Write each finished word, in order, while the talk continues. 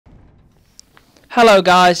Hello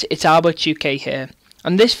guys, it's Albert UK here.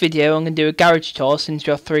 On this video I'm going to do a garage tour since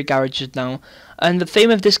we have 3 garages now, and the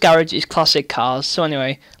theme of this garage is classic cars. So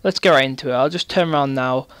anyway, let's get right into it. I'll just turn around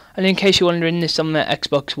now, and in case you're wondering, this is on the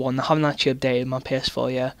Xbox One. I haven't actually updated my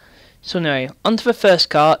PS4 yet. So anyway, onto the first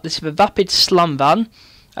car. This is the Vapid Slam Van.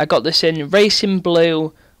 I got this in racing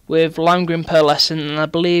blue with lime green pearlescent, and I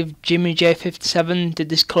believe Jimmy J57 did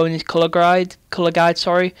this colour in his colour guide.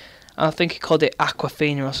 I think he called it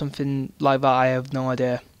Aquafina or something like that. I have no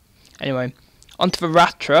idea. Anyway, onto the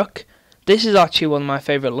Rat Truck. This is actually one of my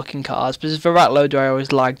favourite looking cars, because the Rat Loader I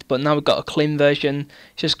always liked, but now we've got a clean version.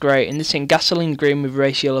 It's just great. And this is in gasoline green with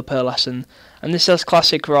race yellow pearlescent. And this has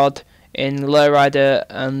classic rod in Lowrider,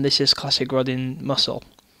 and this is classic rod in Muscle.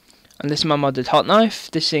 And this is my modded Hot Knife.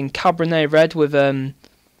 This is in Cabernet red with yellow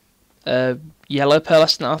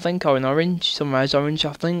pearlescent, I think, or an orange, sunrise orange,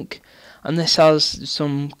 I think. And this has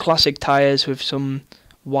some classic tyres with some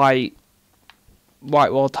white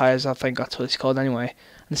wall tyres, I think that's what it's called anyway.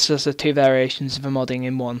 And this has the 2 variations of the modding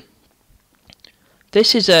in one.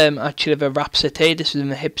 This is actually the Rhapsody. This was in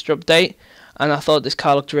the hipster update, and I thought this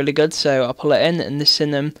car looked really good, so I put it in. And this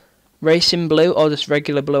is in racing blue, or just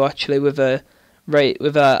regular blue actually, with a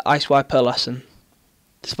ice white pearlescent.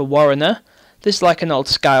 This is the Warrener. This is like an old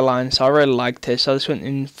Skyline, so I really liked it. So I just went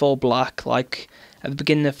in full black, like at the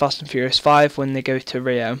beginning of Fast and Furious 5 when they go to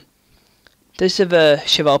Rio. This is the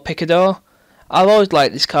Chevelle Picador. I've always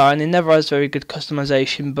liked this car, and it never has very good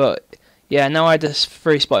customization, but yeah, now I had this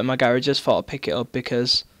free spot in my garage, just thought I'd pick it up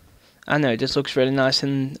because I know it just looks really nice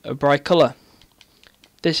in a bright colour.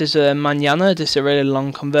 This is a Manana. This is a really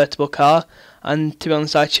long convertible car, and to be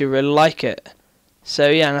honest I actually really like it.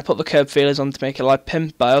 So yeah, and I put the curb feelers on to make it like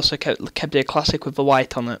pimp, but I also kept it classic with the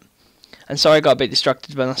white on it. And sorry I got a bit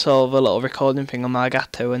distracted when I saw the little recording thing on my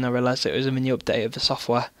Elgato and I realised it was a mini update of the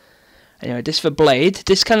software. Anyway, this is the Blade.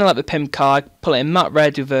 This is kind of like the pimp car. I put it in matte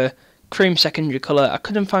red with a cream secondary colour. I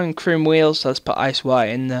couldn't find cream wheels, so let's put ice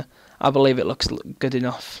white in there. I believe it looks good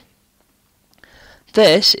enough.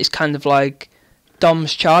 This is kind of like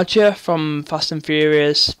Dom's Charger from Fast and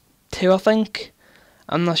Furious 2, I think.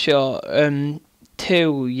 I'm not sure.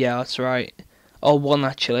 2, yeah, that's right. Or 1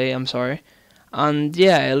 actually, I'm sorry. And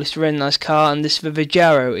yeah, it's a really nice car, and this is the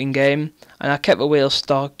Vigero in-game, and I kept the wheels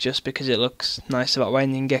stock just because it looks nice that way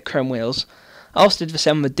and you can get chrome wheels. I also did the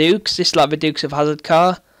same with Dukes. This is like the Dukes of Hazzard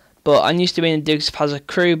car, but I'm used to being a Dukes of Hazzard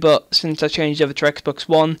crew, but since I changed over to Xbox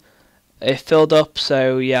One, it filled up,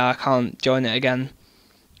 so yeah, I can't join it again.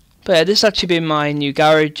 But yeah, this has actually been my new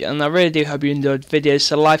garage, and I really do hope you enjoyed the video. It's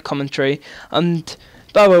a live commentary, and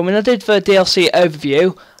by the way, when I did the DLC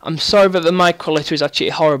overview, I'm sorry that the mic quality was actually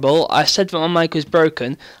horrible. I said that my mic was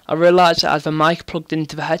broken. I realised I had the mic plugged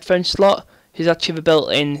into the headphone slot. It's actually the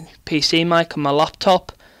built-in PC mic on my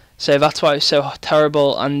laptop, so that's why it was so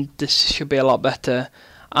terrible, and this should be a lot better.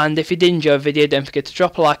 And if you did enjoy the video, don't forget to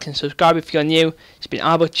drop a like and subscribe if you're new. It's been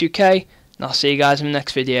Albert UK, and I'll see you guys in the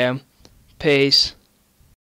next video. Peace.